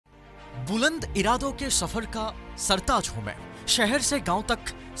बुलंद इरादों के सफर का सरताज हूं मैं, शहर से गांव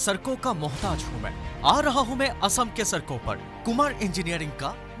तक सड़कों का मोहताज हूं मैं। आ रहा हूं मैं असम के सड़कों पर, कुमार इंजीनियरिंग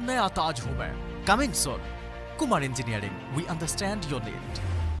का नया ताज हूं मैं। Coming soon, Kumar engineering, we understand your need.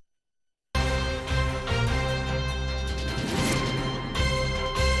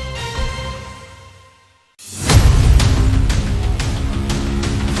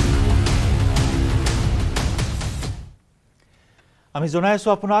 আমি জনাইছো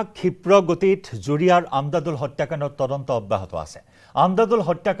আপোনাক ক্ষিপ্ৰ গতিত জুৰিয়াৰ আমদাদুল হত্যাকাণ্ডৰ তদন্ত অব্যাহত আছে। আমদাদুল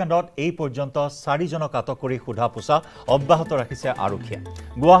হত্যাকাণ্ডত এই পৰ্যন্ত 4 জনক আটক কৰি সোধা পোছা অব্যাহত ৰাখিছে আৰক্ষীয়ে।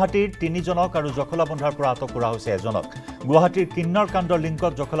 গুৱাহাটীৰ 3 জনক আৰু জখলাবন্ধাৰ পৰা আটক কৰা হৈছে এজনক। গুৱাহাটীৰ কিন্নৰ কাণ্ডৰ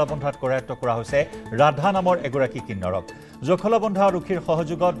লিংকত জখলাবন্ধাত কৰায়ত্ব কৰা হৈছে ৰাধা নামৰ এগৰাকী কিন্নৰক। জখলাবন্ধা আৰক্ষীৰ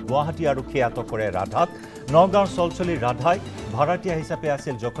সহযোগত গুৱাহাটী আৰক্ষীয়ে আটক কৰে ৰাধাক। নগাঁৱৰ চলচলি ৰাধাই ভাড়াতীয়া হিচাপে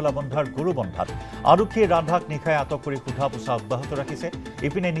আছিল জখলাবন্ধাৰ গুৰুবন্ধাত। আৰক্ষীয়ে ৰাধাক নিশাই আটক কৰি সোধা পোছা অব্যাহত ৰাখিছে।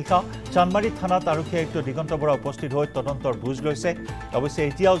 ইপিনে নিশা চানমাৰী থানাত আৰক্ষী আয়ুক্ত দিগন্ত বৰা উপস্থিত হৈ তদন্তৰ বুজ লৈছে। অৱশ্যে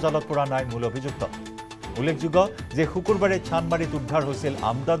এতিয়াও জালত পৰা নাই মূল অভিযুক্ত। উল্লেখযোগ্য যে শুকুৰবাৰে চানমাৰীত উদ্ধাৰ হৈছিল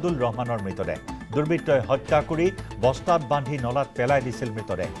আমদাদুল ৰহমানৰ মৃতদেহ। দুৰ্বৃত্তই হত্যা কৰি বস্তাত বান্ধি নলাত পেলাই দিছিল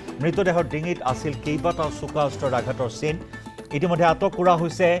মৃতদেহ। মৃতদেহৰ ডিঙিত আছিল কেইবাটাও চোকা অস্ত্ৰৰ আঘাতৰ চিন। ইতিমধ্যে আটক কৰা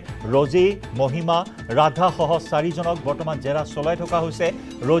হৈছে ৰজি, মহিমা, ৰাধা সহ 4 জনক বৰ্তমান জেৰা চলাই থকা হৈছে।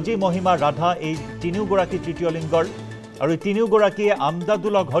 ৰজি, মহিমা, ৰাধা এই তিনিওগৰাকী তৃতীয় লিংগৰ আৰু তিনিওগৰাকীয়ে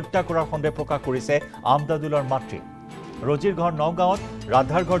আমদাদুলক হত্যা কৰাৰ সন্দেহ প্ৰকাশ কৰিছে আমদাদুলৰ মাতৃ। ৰজিৰ ঘৰ নগাঁৱত,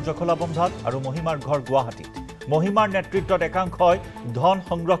 ৰাধাৰ ঘৰ জখলাবন্ধাত আৰু মহিমাৰ ঘৰ গুৱাহাটীত। মহিমাৰ নেতৃত্বত একাংশই ধন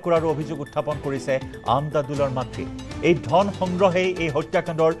সংগ্ৰহ কৰাৰ অভিযোগ উত্থাপন কৰিছে আমদাদুলৰ মাতৃ। এই ধন সংগ্ৰহেই এই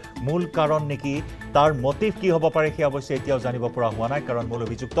হত্যাকাণ্ডৰ মূল কাৰণ নেকি, তাৰ মটিভ কি হ'ব পাৰে সেয়া অৱশ্যে এতিয়াও জানিব পৰা হোৱা নাই, কাৰণ মূল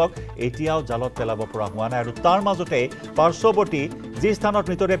অভিযুক্তক এতিয়াও জালত পেলাব পৰা হোৱা নাই। আৰু তাৰ মাজতে পাৰ্শ্বৱৰ্তী যি স্থানত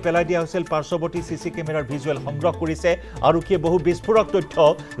মৃতদেহ পেলাই দিয়া হৈছিল, পাৰ্শ্বৱৰ্তী CC কেমেৰাৰ ভিজুৱেল সংগ্ৰহ কৰিছে আৰক্ষীয়ে। বহু বিস্ফোৰক তথ্য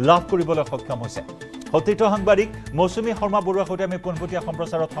লাভ কৰিবলৈ সক্ষম হৈছে। সতীৰ্থ সাংবাদিক মৌচুমী শৰ্মা বৰুৱাৰ সৈতে আমি পোনপটীয়া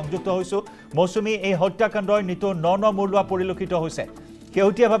সম্প্ৰচাৰত সংযুক্ত হৈছোঁ। মৌচুমী, এই হত্যাকাণ্ডই নিতৌ ন মূৰ লোৱা পৰিলক্ষিত হৈছে।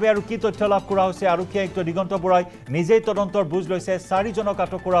 শেহতীয়াভাৱে আৰু কি তথ্য লাভ কৰা হৈছে? আৰক্ষী আয়ুক্ত দিগন্ত বৰাই নিজেই তদন্তৰ বুজ লৈছে। 4 জনক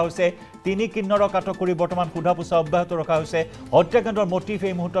আটক কৰা হৈছে, 3 কিন্নৰক আটক কৰি বৰ্তমান সোধা পোছা অব্যাহত ৰখা হৈছে। হত্যাকাণ্ডৰ মটিভ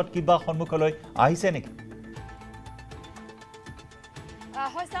এই মুহূৰ্তত কিবা সন্মুখলৈ আহিছে নেকি?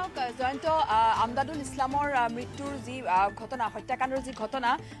 হয় চাওক জয়ন্ত, আমদাদুল ইছলামৰ মৃত্যুৰ যি ঘটনা, হত্যাকাণ্ডৰ যি ঘটনা,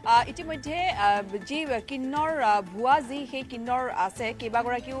 ইতিমধ্যে যি কিন্নৰ ভুৱা যি সেই কিন্নৰ আছে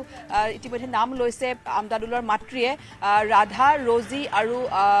কেইবাগৰাকীও ইতিমধ্যে নাম লৈছে আমদাদুলৰ মাতৃয়ে। ৰাধা, ৰজি আৰু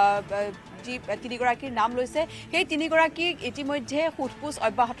যি 3গৰাকীৰ নাম লৈছে, সেই 3গৰাকীক ইতিমধ্যে সোধপোছ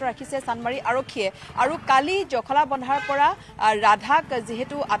অব্যাহত ৰাখিছে চানমাৰী আৰক্ষীয়ে। আৰু কালি জখলাবন্ধাৰ পৰা ৰাধাক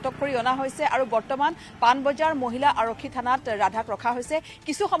যিহেতু আটক কৰি অনা হৈছে আৰু বৰ্তমান পাণবজাৰ মহিলা আৰক্ষী থানাত ৰাধাক ৰখা হৈছে।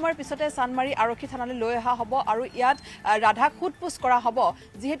 কিছু সময়ৰ পিছতে চানমাৰী আৰক্ষী থানালৈ লৈ অহা হ'ব আৰু ইয়াত ৰাধাক সোধপোছ কৰা হ'ব।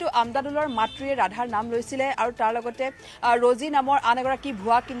 যিহেতু আমদাদুলৰ মাতৃয়ে ৰাধাৰ নাম লৈছিলে আৰু তাৰ লগতে ৰজি নামৰ আন এগৰাকী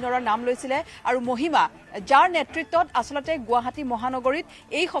ভুৱা কিন্নৰৰ নাম লৈছিলে, আৰু মহিমা, যাৰ নেতৃত্বত আচলতে গুৱাহাটী মহানগৰীত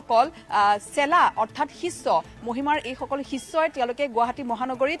এইসকল চেলা অৰ্থাৎ শিষ্য, মহিমাৰ এইসকল শিষ্যই তেওঁলোকে গুৱাহাটী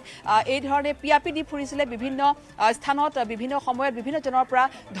মহানগৰীত এই ধৰণে পিয়াপি দি ফুৰিছিলে। বিভিন্ন স্থানত বিভিন্ন সময়ত বিভিন্ন জনৰ পৰা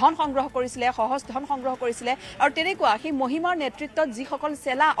ধন সংগ্ৰহ কৰিছিলে, সহজ ধন সংগ্ৰহ কৰিছিলে। আৰু তেনেকুৱা সেই মহিমাৰ নেতৃত্বত যিসকল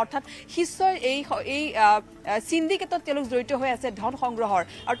চেলা অৰ্থাৎ শিষ্যই এই চিণ্ডিকেটত তেওঁলোক জড়িত হৈ আছে ধন সংগ্ৰহৰ,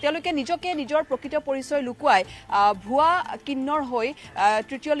 আৰু তেওঁলোকে নিজকে নিজৰ প্ৰকৃত পৰিচয় লুকুৱাই ভুৱা কিন্নৰ হৈ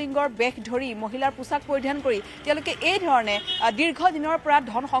তৃতীয় লিংগৰ বেশ ধৰি মহিলাৰ পোছাক পৰিধান কৰি তেওঁলোকে এই ধৰণে দীৰ্ঘদিনৰ পৰা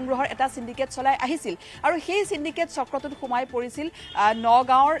ধন সংগ্ৰহৰ এটা চিণ্ডিকেট চলাই আহিছিল। আৰু সেই চিণ্ডিকেট চক্ৰটোত সোমাই পৰিছিল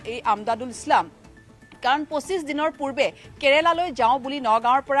নগাঁৱৰ এই আমদাদুল ইছলাম। কাৰণ 25 দিনৰ পূৰ্বে কেৰেলালৈ যাওঁ বুলি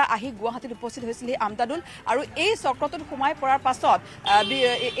নগাঁৱৰ পৰা আহি গুৱাহাটীত উপস্থিত হৈছিল এই আমদাদুল, আৰু এই চক্ৰটোত সোমাই পৰাৰ পাছত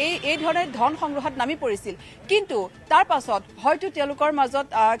এই ধৰণে ধন সংগ্ৰহত নামি পৰিছিল। কিন্তু তাৰ পাছত হয়তো তেওঁলোকৰ মাজত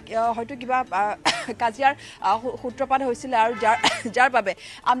হয়তো কিবা কাজিয়াৰ সূত্ৰপাত হৈছিলে, আৰু যাৰ বাবে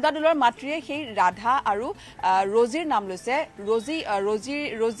আমদাদুলৰ মাতৃয়ে সেই ৰাধা আৰু ৰজিৰ নাম লৈছে।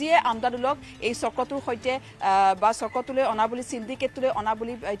 ৰজিয়ে আমদাদুলক এই চক্ৰটোৰ সৈতে বা চক্ৰটোলৈ অনা বুলি, চিণ্ডিকেটটোলৈ অনা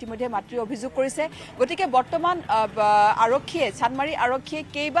বুলি ইতিমধ্যে মাতৃয়ে অভিযোগ কৰিছে। গতিকে বৰ্তমান আৰক্ষীয়ে, চানমাৰী আৰক্ষীয়ে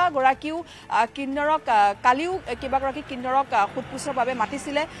কেইবাগৰাকীও কিন্নৰক, কালিও কেইবাগৰাকী কিন্নৰক সোধপোছৰ বাবে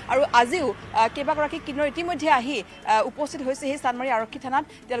মাতিছিলে, আৰু আজিও কেইবাগৰাকী কিন্নৰ ইতিমধ্যে আহি উপস্থিত হৈছে সেই চানমাৰী আৰক্ষী থানাত।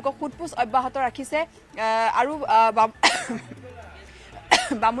 তেওঁলোকক সোধপোছ অব্যাহত ৰাখিছে। আৰু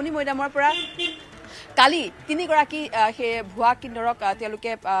বামুণী মৈদামৰ পৰা কালি তিনিগৰাকী সেই ভুৱা কিন্নৰক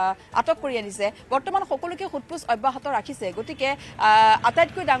তেওঁলোকে আটক কৰি আনিছে বৰ্তমান সকলোকে সোধপোছ অব্যাহত ৰাখিছে গতিকে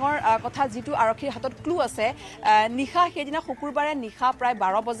আটাইতকৈ ডাঙৰ কথা যিটো আৰক্ষীৰ হাতত ক্লু আছে নিশা সেইদিনা শুকুৰবাৰে নিশা প্ৰায়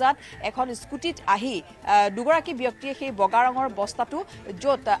 12 বজাত এখন স্কুটিত আহি দুগৰাকী ব্যক্তিয়ে সেই বগা ৰঙৰ বস্তাটো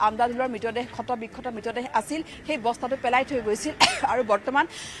য'ত আমদাদুলৰ মৃতদেহ ক্ষতবিক্ষত মৃতদেহ আছিল সেই বস্তাটো পেলাই থৈ গৈছিল আৰু বৰ্তমান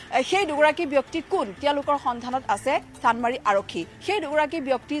সেই দুগৰাকী ব্যক্তি কোন তেওঁলোকৰ সন্ধানত আছে চানমাৰী আৰক্ষী সেই দুগৰাকী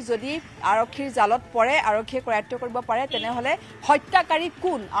ব্যক্তি যদি আৰক্ষীৰ জালত পৰে আৰক্ষীয়ে কৰায়ত্ব কৰিব পাৰে তেনেহলে হত্যাকাৰী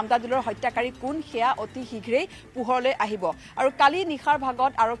কোন আমদাদুলৰ হত্যাকাৰী কোন সেয়া অতি শীঘ্ৰেই পোহৰলৈ আহিব আৰু কালি নিশাৰ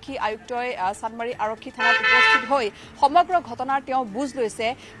ভাগত আৰক্ষী আয়ুক্তই চানমাৰী আৰক্ষী থানাত উপস্থিত হৈ সমগ্ৰ ঘটনাৰ তেওঁ বুজ লৈছে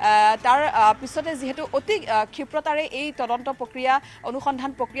তাৰ পিছতে যেহেতু অতি ক্ষিপ্ৰতাৰে এই তদন্ত প্ৰক্ৰিয়া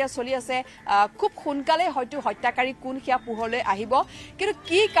অনুসন্ধান প্ৰক্ৰিয়া চলি আছে খুব সোনকালে হয়তো হত্যাকাৰী কোন সেয়া পোহৰলৈ আহিব কিন্তু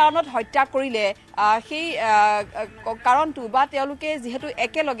কি কাৰণত হত্যা কৰিলে সেই কাৰণটো বা তেওঁলোকে যেহেতু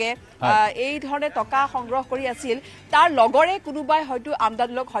একেলগে এই ধৰণে টকা সংগ্ৰহ কৰি আছিল তাৰ লগৰে কোনোবাই হয়তো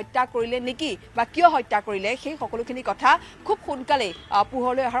আমদাদুলক হত্যা কৰিলে নেকি বা কিয় হত্যা কৰিলে সেই সকলোখিনি কথা খুব সোনকালে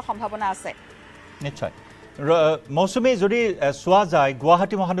পোহৰলৈ অহাৰ সম্ভাৱনা আছে নিশ্চয় মৌচুমী যদি চোৱা যায়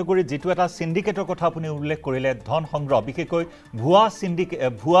গুৱাহাটী মহানগৰীত যেটো এটা সিন্ডিকেটৰ কথা আপুনি উল্লেখ কৰিলে ধন সংগ্ৰহ বিশেষকৈ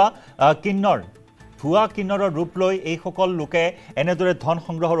ভুৱা কিন্নৰৰ ৰূপ লৈ এই সকল লোকে এনেদৰে ধন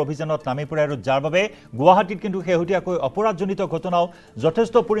সংগ্ৰহৰ অভিযানত নামি পৰে আৰু যাৰ বাবে গুৱাহাটীত কিন্তু শেহতীয়াকৈ অপৰাধজনিত ঘটনাও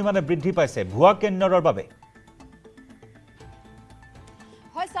যথেষ্ট পৰিমাণে বৃদ্ধি পাইছে ভুৱা কিন্নৰৰ বাবে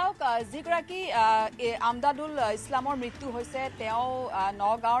হয় চাওক যিগৰাকী আমদাদুল ইছলামৰ মৃত্যু হৈছে তেওঁ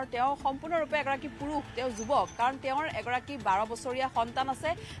নগাঁৱৰ তেওঁ সম্পূৰ্ণৰূপে এগৰাকী পুৰুষ তেওঁ যুৱক কাৰণ তেওঁৰ এগৰাকী 12 বছৰীয়া সন্তান আছে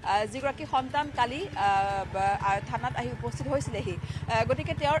যিগৰাকী সন্তান কালি থানাত আহি উপস্থিত হৈছিলেহি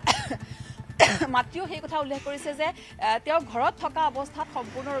গতিকে তেওঁৰ মাতৃও সেই কথা উল্লেখ কৰিছে যে তেওঁ ঘৰত থকা অৱস্থাত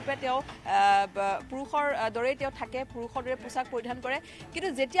সম্পূৰ্ণৰূপে তেওঁ পুৰুষৰ দৰে তেওঁ থাকে পুৰুষৰ দৰে পোছাক পৰিধান কৰে কিন্তু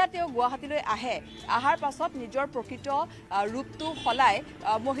যেতিয়া তেওঁ গুৱাহাটীলৈ আহাৰ পাছত নিজৰ প্ৰকৃত ৰূপটো সলাই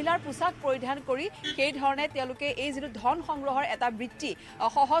মহিলাৰ পোছাক পৰিধান কৰি সেই ধৰণে তেওঁলোকে এই যিটো ধন সংগ্ৰহৰ এটা বৃত্তি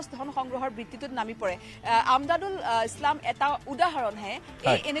সহজ ধন সংগ্ৰহৰ বৃত্তিটোত নামি পৰে আমদাদুল ইছলাম এটা উদাহৰণহে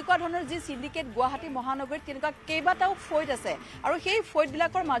এই এনেকুৱা ধৰণৰ যি সিন্ডিকেট গুৱাহাটী মহানগৰীত তেনেকুৱা কেইবাটাও ফৈদ আছে আৰু সেই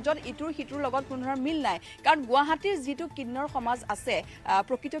ফৈদবিলাকৰ মাজত ইটোৰ সিটোৰ লগত কোনো ধৰণৰ মিল নাই কাৰণ গুৱাহাটীৰ যিটো কিন্নৰ সমাজ আছে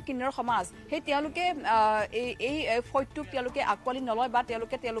প্ৰকৃত কিন্নৰ সমাজ সেই তেওঁলোকে এই ফৈদটোক তেওঁলোকে আকোৱালি নলয় বা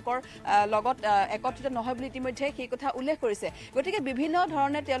তেওঁলোকৰ লগত একত্ৰিত নহয় বুলি ইতিমধ্যে সেই কথা উল্লেখ কৰিছে গতিকে বিভিন্ন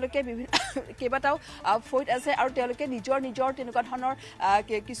ধৰণে তেওঁলোকে কেইবাটাও ফৈদ আছে আৰু তেওঁলোকে নিজৰ তেনেকুৱা ধৰণৰ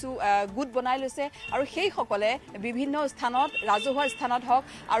কিছু গোট বনাই লৈছে আৰু সেই সকলে বিভিন্ন স্থানত ৰাজহুৱা স্থানত হওক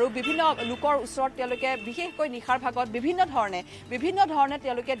আৰু বিভিন্ন লোকৰ ওচৰত তেওঁলোকে বিশেষকৈ নিশাৰ ভাগত বিভিন্ন ধৰণে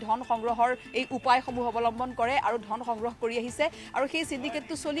তেওঁলোকে ধন সংগ্ৰহৰ এই উপায়সমূহ অৱলম্বন কৰে আৰু ধন সংগ্ৰহ কৰি আহিছে আৰু সেই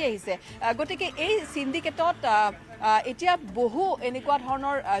সিন্ডিকেটটো চলি আহিছে গতিকে এই সিন্ডিকেটত এতিয়া বহু এনেকুৱা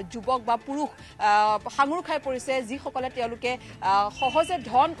ধৰণৰ যুৱক বা পুৰুষ সাঙুৰ খাই পৰিছে যিসকলে তেওঁলোকে সহজে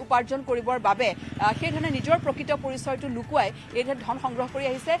ধন উপাৰ্জন কৰিবৰ বাবে সেই ধৰণে নিজৰ প্ৰকৃত পৰিচয়টো লুকুৱাই এই ধন সংগ্ৰহ কৰি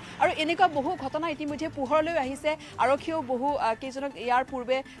আহিছে আৰু এনেকুৱা বহু ঘটনা ইতিমধ্যে পোহৰলৈ আহিছে আৰক্ষীয়েও বহু কেইজনক ইয়াৰ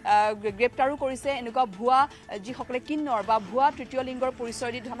পূৰ্বে গ্ৰেপ্তাৰো কৰিছে এনেকুৱা ভুৱা যিসকলে কিন্নৰ বা ভুৱা তৃতীয় লিংগৰ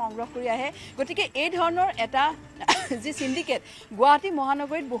পৰিচয় দি ধন সংগ্ৰহ কৰি আহে গতিকে এই ধৰণৰ এটা যি সিন্ডিকেট গুৱাহাটী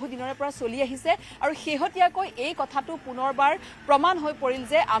মহানগৰীত বহু দিনৰে পৰা চলি আহিছে আৰু শেহতীয়াকৈ এই কথাটো পুনৰবাৰ প্ৰমাণ হৈ পৰিল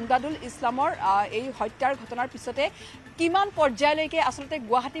যে আমদাদুল ইছলামৰ এই হত্যাৰ ঘটনাৰ পিছতে কিমান পৰ্যায়লৈকে আসলতে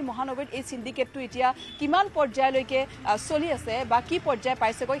গুৱাহাটী মহানগৰীত এই সিন্ডিকেটটো এতিয়া কিমান পৰ্যায়লৈকে চলি আছে বা কি পৰ্যায়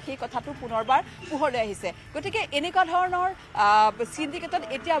পাইছেগৈ সেই কথাটো পুনৰবাৰ পোহৰলৈ আহিছে গতিকে এনেকুৱা ধৰণৰ সিন্ডিকেটত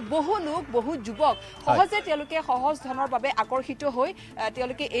এতিয়া বহু লোক বহু যুৱক সহজে তেওঁলোকে সহজ ধনৰ বাবে আকৰ্ষিত হৈ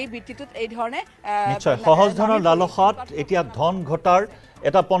তেওঁলোকে এই বৃত্তিটোত এই ধৰণে নিশ্চয় সহজ ধনৰ লালসাত এতিয়া ধন ঘটাৰ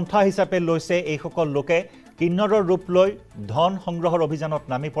এটা পন্থা হিচাপে লৈছে এই সকল লোকে কিন্নৰৰ ৰূপ লৈ ধন সংগ্ৰহৰ অভিযানত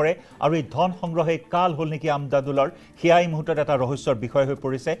নামি পৰে আৰু এই ধন সংগ্ৰহে কাল হল নেকি আমদাদুলৰ হিয়া এই মুহূৰ্তত এটা ৰহস্যৰ বিষয় হৈ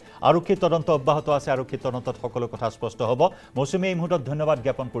পৰিছে আৰক্ষী তদন্ত অব্যাহত আছে আৰক্ষী তদন্তত সকলো কথা স্পষ্ট হ'ব মৌচুমী এই মুহূৰ্তত ধন্যবাদ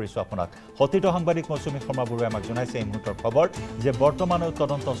জ্ঞাপন কৰিছো আপোনাক সতীৰ্থ সাংবাদিক মৌচুমী শৰ্মা বৰুৱাই আমাক জনাইছে এই মুহূৰ্তৰ খবৰ যে বৰ্তমানো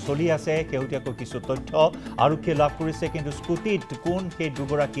তদন্ত চলি আছে শেহতীয়াকৈ কিছু তথ্য আৰক্ষীয়ে লাভ কৰিছে কিন্তু স্কুটিত কোন সেই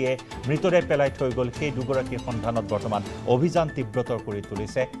দুগৰাকীয়ে মৃতদেহ পেলাই থৈ গ'ল সেই দুগৰাকীৰ সন্ধানত বৰ্তমান অভিযান তীব্ৰতৰ কৰি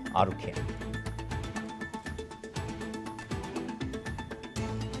তুলিছে আৰক্ষীয়ে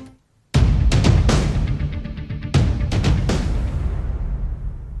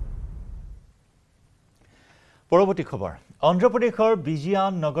পৰৱৰ্তী খবৰ অন্ধ্ৰপ্ৰদেশৰ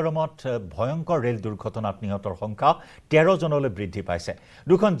বিজিয়ান নগৰমত ভয়ংকৰ ৰেল দুৰ্ঘটনাত নিহতৰ সংখ্যা 13 জনলৈ বৃদ্ধি পাইছে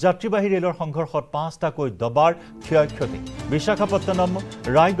দুখন যাত্ৰীবাহী ৰেলৰ সংঘৰ্ষত 5টাকৈ দবাৰ ক্ষয়ক্ষতি বিশাখাপট্টনম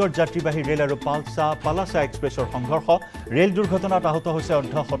ৰায়গড় যাত্ৰীবাহী ৰেল আৰু পালাছা এক্সপ্ৰেছৰ সংঘৰ্ষ ৰেল দুৰ্ঘটনাত আহত হৈছে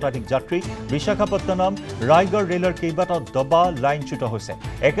অৰ্ধ শতাধিক যাত্ৰী বিশাখাপট্টনম ৰায়গড় ৰেলৰ কেইবাটাও দবা লাইনচ্যুত হৈছে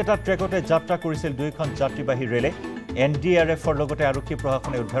একেটা ট্ৰেকতে যাত্ৰা কৰিছিল দুইখন যাত্ৰীবাহী ৰেলে NDRFৰ লগতে আৰক্ষী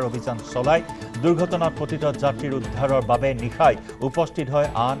প্ৰশাসনে উদ্ধাৰ অভিযান চলাই দুৰ্ঘটনাত পতিত যাত্ৰীৰ উদ্ধাৰৰ বাবে নিশাই উপস্থিত হয়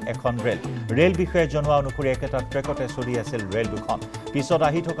আন এখন ৰেল বিষয়ে জনোৱা অনুসৰি একেটা ট্ৰেকতে চলি আছিল ৰেল দুখন পিছত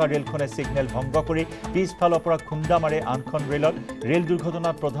আহি থকা ৰেলখনে সিগনেল ভংগ কৰি পিছফালৰ পৰা খুন্দা মাৰে আনখন ৰেল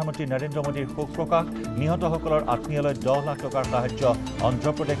দুৰ্ঘটনাত প্ৰধানমন্ত্ৰী নৰেন্দ্ৰ মোদীৰ শোক প্ৰকাশ নিহতসকলৰ আত্মীয়লৈ 10 লাখ টকাৰ সাহায্য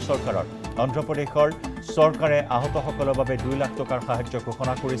অন্ধ্ৰপ্ৰদেশ চৰকাৰৰ অন্ধ্ৰপ্ৰদেশৰ চৰকাৰে আহতসকলৰ বাবে 2 লাখ টকাৰ সাহায্য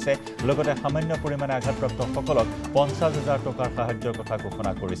ঘোষণা কৰিছে লগতে সামান্য পৰিমাণে আঘাতপ্ৰাপ্তসকলক 50,000 টকাৰ সাহায্যৰ কথা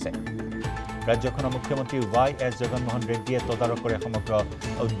ঘোষণা কৰিছে ৰাজ্যখনৰ মুখ্যমন্ত্ৰী YS জগনমোহন ৰেড্ডীয়ে তদাৰক কৰে সমগ্ৰ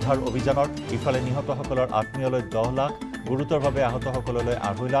উদ্ধাৰ অভিযানৰ ইফালে নিহতসকলৰ আত্মীয়লৈ 10 লাখ গুৰুতৰভাৱে আহতসকললৈ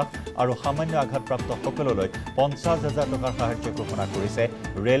 2.5 লাখ আৰু সামান্য আঘাতপ্ৰাপ্তসকললৈ 50,000 টকাৰ সাহায্য ঘোষণা কৰিছে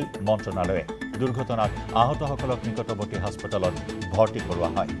ৰেল মন্ত্ৰণালয়ে দুৰ্ঘটনাত আহতসকলক নিকটৱৰ্তী হাস্পতালত ভৰ্তি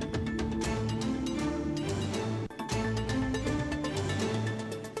কৰোৱা হয়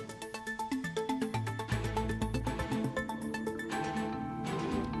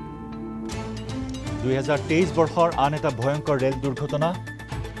 2023 বৰ্ষৰ আন এটা ভয়ংকৰ ৰেল দুৰ্ঘটনা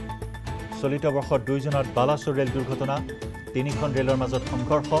চলিত বৰ্ষৰ 2 জনত বালাসোৰ ৰেল দুৰ্ঘটনা 3খন ৰেলৰ মাজত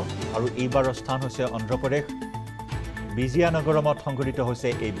সংঘৰ্ষ আৰু এইবাৰৰ স্থান হৈছে অন্ধ্ৰপ্ৰদেশ বিজিয়ানগৰমত সংঘটিত হৈছে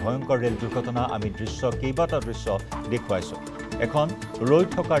এই ভয়ংকৰ ৰেল দুৰ্ঘটনা আমি কেইবাটা দৃশ্য দেখুৱাইছো এখন ৰৈ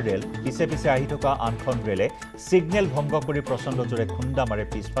থকা ৰেল পিছে আহি থকা আনখন ৰেলে সিগনেল ভংগ কৰি প্ৰচণ্ড জোৰে খুন্দা মাৰে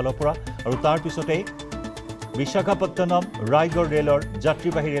পিছফালৰ পৰা আৰু তাৰ পিছতেই বিশাখাপট্টনম ৰায়গড় ৰেলৰ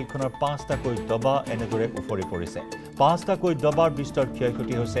যাত্ৰীবাহী ৰেলখনৰ 5টাকৈ দবা এনেদৰে উফৰি পৰিছে 5টাকৈ দবাৰ বিস্তৰ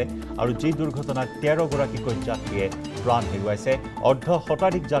ক্ষয়ক্ষতি হৈছে আৰু যি দুৰ্ঘটনাত 13 গৰাকীকৈ যাত্ৰীয়ে প্ৰাণ হেৰুৱাইছে অৰ্ধ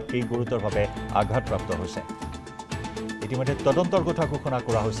শতাধিক যাত্ৰী গুৰুতৰভাৱে আঘাতপ্ৰাপ্ত হৈছে ইতিমধ্যে তদন্তৰ কথা ঘোষণা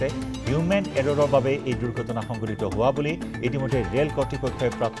কৰা হৈছে হিউমেন এৰৰৰ বাবে এই দুৰ্ঘটনা সংঘটিত হোৱা বুলি ইতিমধ্যে ৰেল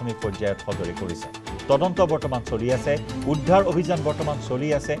কৰ্তৃপক্ষই প্ৰাথমিক পৰ্যায়ত সদৰি কৰিছে তদন্ত বৰ্তমান চলি আছে উদ্ধাৰ অভিযান বৰ্তমান চলি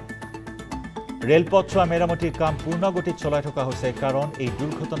আছে ৰেলপথছোৱা মেৰামতিৰ কাম পূৰ্ণ গতিত চলাই থকা হৈছে কাৰণ এই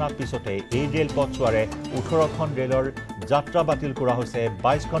দুৰ্ঘটনাৰ পিছতে এই ৰেলপথছোৱাৰে 18খন ৰেলৰ যাত্ৰা বাতিল কৰা হৈছে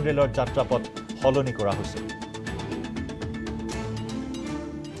 22খন ৰেলৰ যাত্ৰাপথ সলনি কৰা হৈছে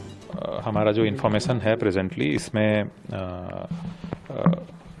हमारा जो इन्फॉर्मेशन है प्रेजेंटली इसमें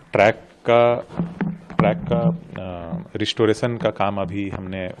ट्रैक का रिस्टोरेशन का काम अभी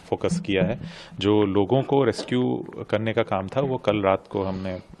हमने फोकस किया है जो लोगों को रेस्क्यू करने का काम था वो कल रात को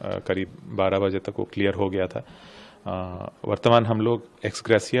हमने करीब 12 बजे तक वो क्लियर हो गया था वर्तमान हम लोग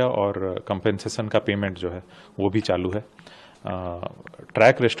एक्सग्रेसिया और कंपेंसेशन का पेमेंट जो है वो भी चालू है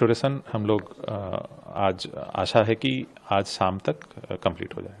ट्रैक रेस्टोरेशन हम लोग आज आशा है कि आज शाम तक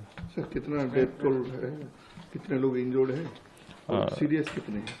कंप्लीट हो जाएगा सर कितना डेथ टोल है कितने लोग इंजर्ड हैं और सीरियस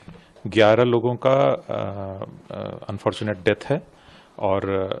कितने हैं 11 लोगों का अनफॉर्चुनेट डेथ है और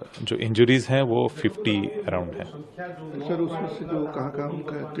जो इंजरीज हैं वो 50 अराउंड है सर उसमें से जो कहाँ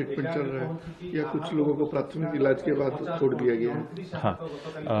उनका ट्रीटमेंट चल रहा है या कुछ लोगों को प्राथमिक इलाज के बाद छोड़ दिया गया है हाँ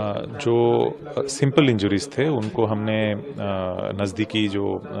जो सिंपल इंजरीज थे उनको हमने नज़दीकी जो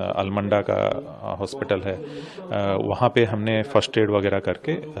अलमंडा का हॉस्पिटल है वहाँ पे हमने फर्स्ट एड वगैरह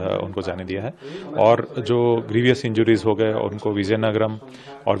करके उनको जाने दिया है और जो ग्रीवियस इंजरीज हो गए उनको विजयनगरम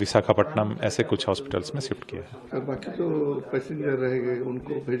और विशाखापट्टनम ऐसे कुछ हॉस्पिटल्स में शिफ्ट किया है सर बाकी जो पैसेंजर रहेंगे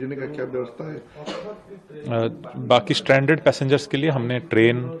उनको भेजने का क्या व्यवस्था है बाकी स्ट्रैंडेड पैसेंजर्स के लिए हमने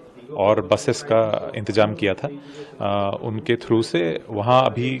ट्रेन और बसेस का इंतजाम किया था उनके थ्रू से वहाँ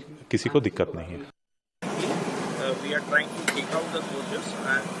अभी किसी को दिक्कत नहीं है We are trying to take out the coaches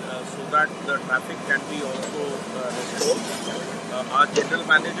and so that the traffic can be also restored. Our general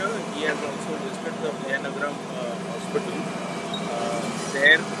manager, he has also visited the Vijayanagaram hospital.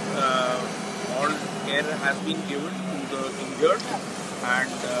 There all care has been given to the injured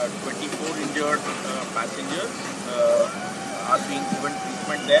and 24 injured passengers are being given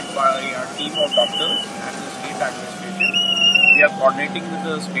treatment there by our team of doctors and the state administration. We are coordinating with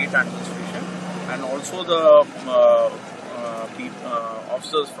the state administration and also the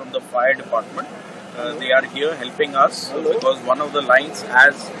officers from the fire department. They are here helping us because one of the lines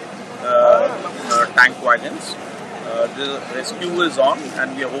has tank wagons. The rescue is on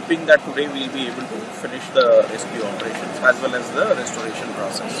and we are hoping that today we will be able to finish the rescue operations as well as the restoration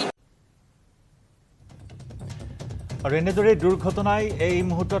process. আৰু এনেদৰে দুৰ্ঘটনাই এই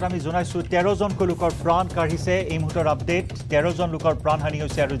মুহূৰ্তত আমি জনাইছো 13 জনকৈ লোকৰ প্ৰাণ কাঢ়িছে এই মুহূৰ্তৰ আপডেট 13 জন লোকৰ প্ৰাণহানি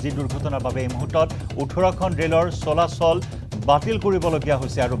হৈছে আৰু যি দুৰ্ঘটনাৰ বাবে এই মুহূৰ্তত 18খন ৰেলৰ চলাচল বাতিল কৰিবলগীয়া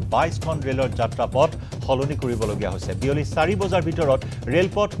হৈছে আৰু 22খন ৰেলৰ যাত্ৰাপথ সলনি কৰিবলগীয়া হৈছে বিয়লি 4 বজাৰ ভিতৰত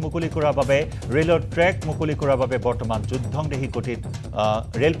ৰেলপথ মুকলি কৰাৰ বাবে ৰেলৰ ট্ৰেক মুকলি কৰাৰ বাবে বৰ্তমান যুদ্ধংদেহী গতিত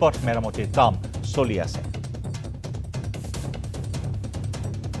ৰেলপথ মেৰামতিৰ কাম চলি আছে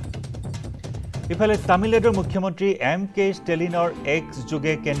ইফালে তামিলনাডুৰ মুখ্যমন্ত্ৰী এম.কে. ষ্টেলিনৰ এক্স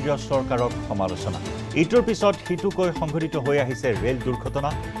যোগে কেন্দ্ৰীয় চৰকাৰক সমালোচনা ইটোৰ পিছত হিতুকৈ সংঘটিত হৈ আহিছে ৰেল দুৰ্ঘটনা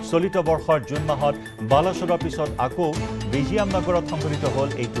চলিত বৰ্ষৰ জুন মাহত বালাসোৰৰ পিছত আকৌ বিজিয়ামনগৰত সংঘটিত হ'ল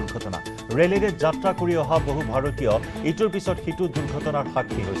এই দুৰ্ঘটনা ৰেলেৰে যাত্ৰা কৰি অহা বহু ভাৰতীয় ইটোৰ পিছত হিতু দুৰ্ঘটনাৰ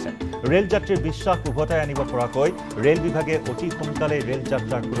সাক্ষী হৈছে ৰেল যাত্ৰীৰ বিশ্বাস উভতাই আনিব পৰাকৈ ৰেল বিভাগে অতি সোনকালে ৰেল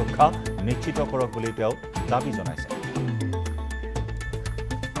যাত্ৰাৰ সুৰক্ষা নিশ্চিত কৰক বুলি তেওঁ দাবী জনাইছে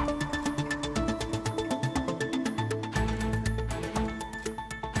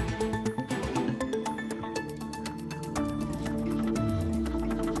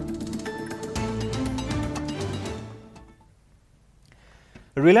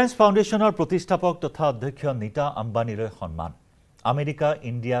ৰিলায়েন্স ফাউণ্ডেশ্যনৰ প্ৰতিষ্ঠাপক তথা অধ্যক্ষ নীতা আম্বানীলৈ সন্মান America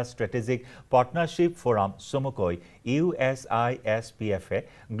India strategic partnership forum চমুকৈ USISPFে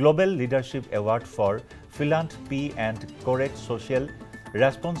global leadership award for ফিলান্থ্ৰপি and correct social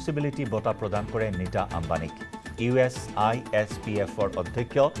responsibility বঁটা প্ৰদান কৰে নীতা আম্বানীক USISPFৰ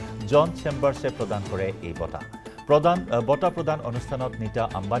অধ্যক্ষ জন চেম্বাৰ্ছে প্ৰদান কৰে এই বঁটা প্ৰদান অনুষ্ঠানত নীতা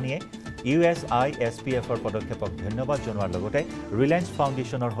আম্বানীয়ে USISPFৰ পদক্ষেপক ধন্যবাদ জনোৱাৰ লগতে ৰিলায়েন্স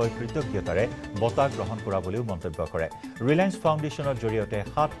ফাউণ্ডেশ্যনৰ হৈ কৃতজ্ঞতাৰে বঁটা গ্ৰহণ কৰা বুলিও মন্তব্য কৰে ৰিলায়েন্স ফাউণ্ডেশ্যনৰ জৰিয়তে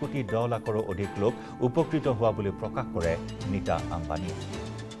 7 কোটি 10 লাখৰো অধিক লোক উপকৃত হোৱা বুলি প্ৰকাশ কৰে নীতা আম্বানীয়ে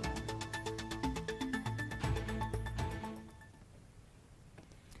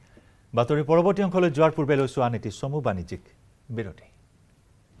বাতৰি পৰৱৰ্তী অংশলৈ যোৱাৰ পূৰ্বে লৈছো আন এটি চমু বাণিজ্যিক বিৰতি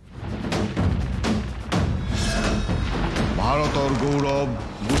ভাৰতৰ গৌৰৱ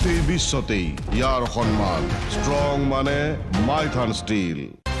গোটেই বিশ্বতেই ইয়াৰ সন্মান ষ্ট্ৰং মানে মাইথান ষ্টীল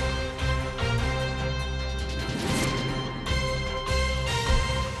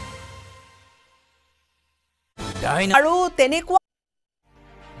আৰু তেনেকুৱা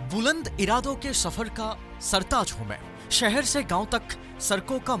बुलंद इरादों के सफर का सरताज हूं मैं शहर से गांव तक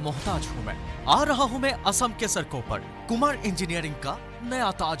सड़कों का मोहताज हूं मैं आ रहा हूं मैं असम के सड़कों पर कुमार इंजीनियरिंग का नया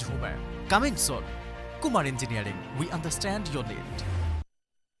ताज हूं मैं coming soon Kumar engineering we understand your need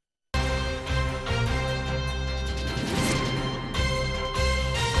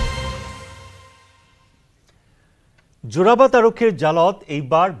Jorabat আৰক্ষীৰ জালত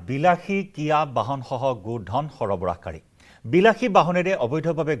এইবাৰ বিলাসী কিয়া বাহনসহ গোধন সৰবৰাহকাৰী বিলাসী বাহনেৰে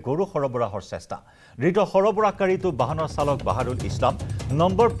অবৈধভাৱে গৰু সৰবৰাহৰ চেষ্টা ধৃত সৰবৰাহকাৰীটো বাহনৰ চালক বাহাৰুল ইছলাম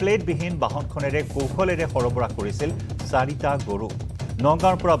নম্বৰ প্লেটবিহীন বাহনখনেৰে কৌশলেৰে সৰবৰাহ কৰিছিল 4টা গৰু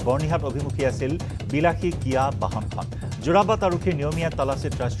নগাঁৱৰ পৰা বৰ্ণিহাট অভিমুখী আছিল বিলাসী কিয়া বাহনখন যোৰাবাট আৰক্ষীৰ নিয়মীয়া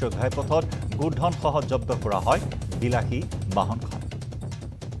তালাচীত ৰাষ্ট্ৰীয় ঘাইপথত গোধনসহ জব্দ কৰা হয় বিলাসী বাহনখন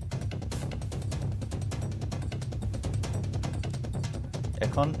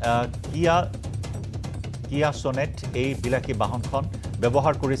এখন কিয়া সোনেট এই বিলাসী বাহনখন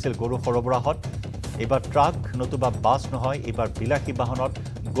ব্যৱহাৰ কৰিছিল গৰু সৰবৰাহত এবাৰ ট্ৰাক নতুবা বাছ নহয় এবাৰ বিলাসী বাহনত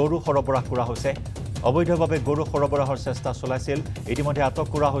গৰু সৰবৰাহ কৰা হৈছে অবৈধভাৱে গৰু সৰবৰাহৰ চেষ্টা চলাইছিল ইতিমধ্যে আটক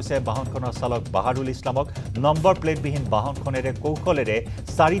কৰা হৈছে বাহনখনৰ চালক বাহাৰুল ইছলামক নম্বৰ প্লেটবিহীন বাহনখনেৰে কৌশলেৰে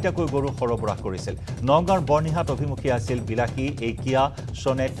 4টাকৈ গৰু সৰবৰাহ কৰিছিল নগাঁৱৰ বৰ্ণিহাট অভিমুখী আছিল বিলাসী এই কিয়া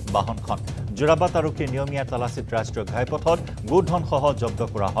সোনেট বাহনখন যোৰাবাট আৰক্ষীৰ নিয়মীয়া তালাচীত ৰাষ্ট্ৰীয় ঘাইপথত গোধনসহ জব্দ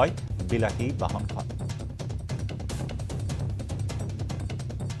কৰা হয় বিলাসী বাহনখন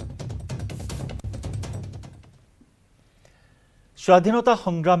স্বাধীনতা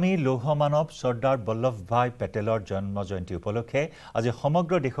সংগ্ৰামী লৌহ মানৱ চৰ্দাৰ বল্লভভাই পেটেলৰ জন্ম জয়ন্তী উপলক্ষে আজি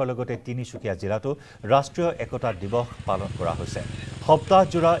সমগ্ৰ দেশৰ লগতে তিনিচুকীয়া জিলাতো ৰাষ্ট্ৰীয় একতা দিৱস পালন কৰা হৈছে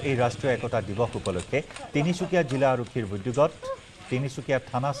সপ্তাহজোৰা এই ৰাষ্ট্ৰীয় একতা দিৱস উপলক্ষে তিনিচুকীয়া জিলা আৰক্ষীৰ উদ্যোগত তিনিচুকীয়া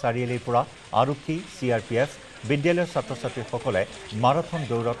থানা চাৰিআলিৰ পৰা আৰক্ষী CRPF বিদ্যালয়ৰ ছাত্ৰ-ছাত্ৰীসকলে মাৰাথন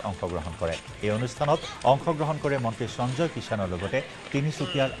দৌৰত অংশগ্ৰহণ কৰে এই অনুষ্ঠানত অংশগ্ৰহণ কৰে মন্ত্ৰী সঞ্জয় কিষাণৰ লগতে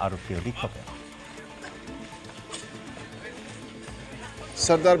তিনিচুকীয়াৰ আৰক্ষী অধীক্ষকে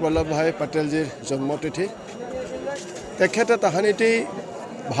চৰ্দাৰ বল্লভভাই পেটেলজীৰ জন্মতিথি তেখেতে তাহানিতে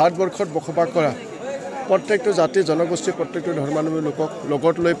ভাৰতবৰ্ষত বসবাস কৰা প্ৰত্যেকটো জাতি জনগোষ্ঠী প্ৰত্যেকটো ধৰ্মাৱলম্বী লোকক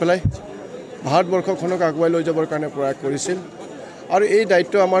লগত লৈ পেলাই ভাৰতবৰ্ষখনক আগুৱাই লৈ যাবৰ কাৰণে প্ৰয়াস কৰিছিল আৰু এই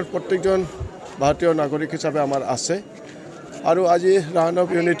দায়িত্ব আমাৰ প্ৰত্যেকজন ভাৰতীয় নাগৰিক হিচাপে আমাৰ আছে আৰু আজি ৰান অফ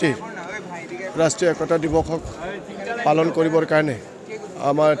ইউনিটি ৰাষ্ট্ৰীয় একতা দিৱসক পালন কৰিবৰ কাৰণে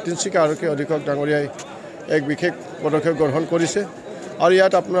আমাৰ তিনিচুকীয়া আৰক্ষী অধীক্ষক ডাঙৰীয়াই এক বিশেষ পদক্ষেপ গ্ৰহণ কৰিছে আৰু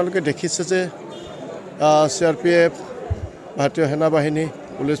ইয়াত আপোনালোকে দেখিছে যে CRPF ভাৰতীয় সেনাবাহিনী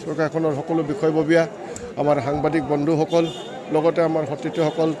পুলিচ প্ৰশাসনৰ সকলো বিষয়ববীয়া আমাৰ সাংবাদিক বন্ধুসকল লগতে আমাৰ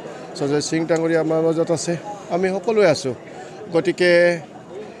সতীৰ্থসকল সঞ্জয় সিং ডাঙৰীয়া আমাৰ মাজত আছে আমি সকলোৱে আছোঁ গতিকে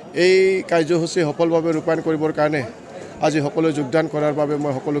এই কাৰ্যসূচী সফলভাৱে ৰূপায়ণ কৰিবৰ কাৰণে আজি সকলোৱে যোগদান কৰাৰ বাবে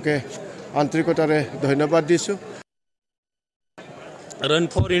মই সকলোকে আন্তৰিকতাৰে ধন্যবাদ দিছোঁ Run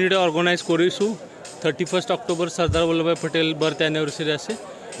for Unity organize কৰিছোঁ 31 অক্টোবৰ সৰ্দাৰ বল্লভভাই পটেল বাৰ্থ এনিভাৰ্সাৰী আছে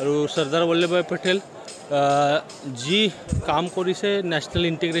আৰু সৰ্দাৰ বল্লভভাই পটেল যি কাম কৰিছে নেশ্যনেল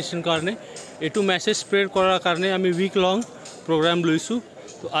ইণ্টিগ্ৰেশ্যন কাৰণে এইটো মেছেজ স্প্ৰেড কৰাৰ কাৰণে আমি উইক লং প্ৰগ্ৰাম লৈছোঁ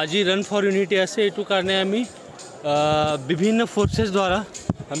তো আজি ৰান ফৰ ইউনিটি আছে এইটো কাৰণে আমি বিভিন্ন ফৰ্চেছ দ্বাৰা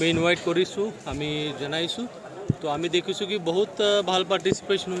আমি ইনভাইট কৰিছোঁ আমি জনাইছোঁ তো আমি দেখিছোঁ কি বহুত ভাল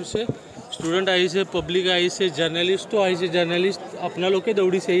পাৰ্টিচিপেশ্যন হৈছে ষ্টুডেণ্ট আহিছে পাব্লিক আহিছে জাৰ্নেলিষ্টো আহিছে জাৰ্নেলিষ্ট আপোনালোকে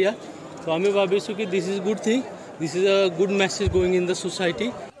দৌৰিছে ইয়াত তো আমি ভাবিছোঁ কি this is good thing this is a good message going in the society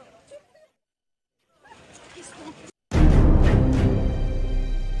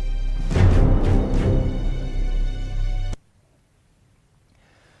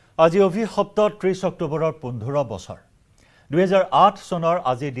আজি অভিশপ্ত 30 অক্টোবৰৰ 15 বছৰ 2008 চনৰ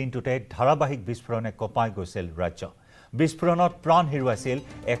আজিৰ দিনটোতে ধাৰাবাহিক বিস্ফোৰণে কঁপাই গৈছিল ৰাজ্য বিস্ফোৰণত প্ৰাণ হেৰুৱাইছিল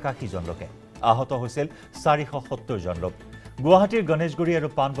 81 জন লোকে আহত হৈছিল 470 জন লোক গুৱাহাটীৰ গণেশগুৰি আৰু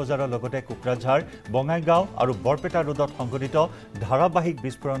পাণবজাৰৰ লগতে কোকৰাঝাৰ বঙাইগাঁও আৰু বৰপেটা ৰোডত সংঘটিত ধাৰাবাহিক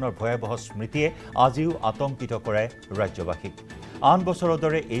বিস্ফোৰণৰ ভয়াৱহ স্মৃতিয়ে আজিও আতংকিত কৰে ৰাজ্যবাসীক আন বছৰৰ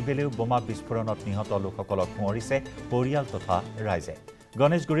দৰে এইবেলেও বোমা বিস্ফোৰণত নিহত লোকসকলক সোঁৱৰিছে পৰিয়াল তথা ৰাইজে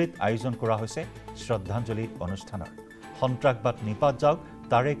গণেশগুৰিত আয়োজন কৰা হৈছে শ্ৰদ্ধাঞ্জলি অনুষ্ঠানৰ সন্ত্ৰাসবাদ নিপাত যাওক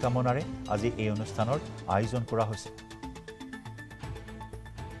তাৰে কামনাৰে আজি এই অনুষ্ঠানৰ আয়োজন কৰা হৈছে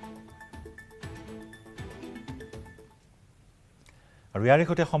আৰু ইয়াৰ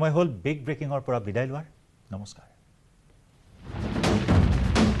সৈতে সময় হ'ল বিগ ব্ৰেকিংৰ পৰা বিদায় লোৱাৰ নমস্কাৰ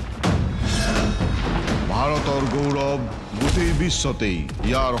ভাৰতৰ গৌৰৱ গোটেই বিশ্বতেই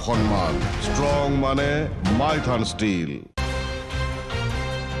ইয়াৰ সন্মান ষ্ট্ৰং মানে মাইথান ষ্টীল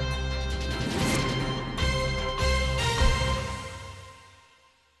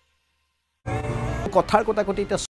কথাৰ কথা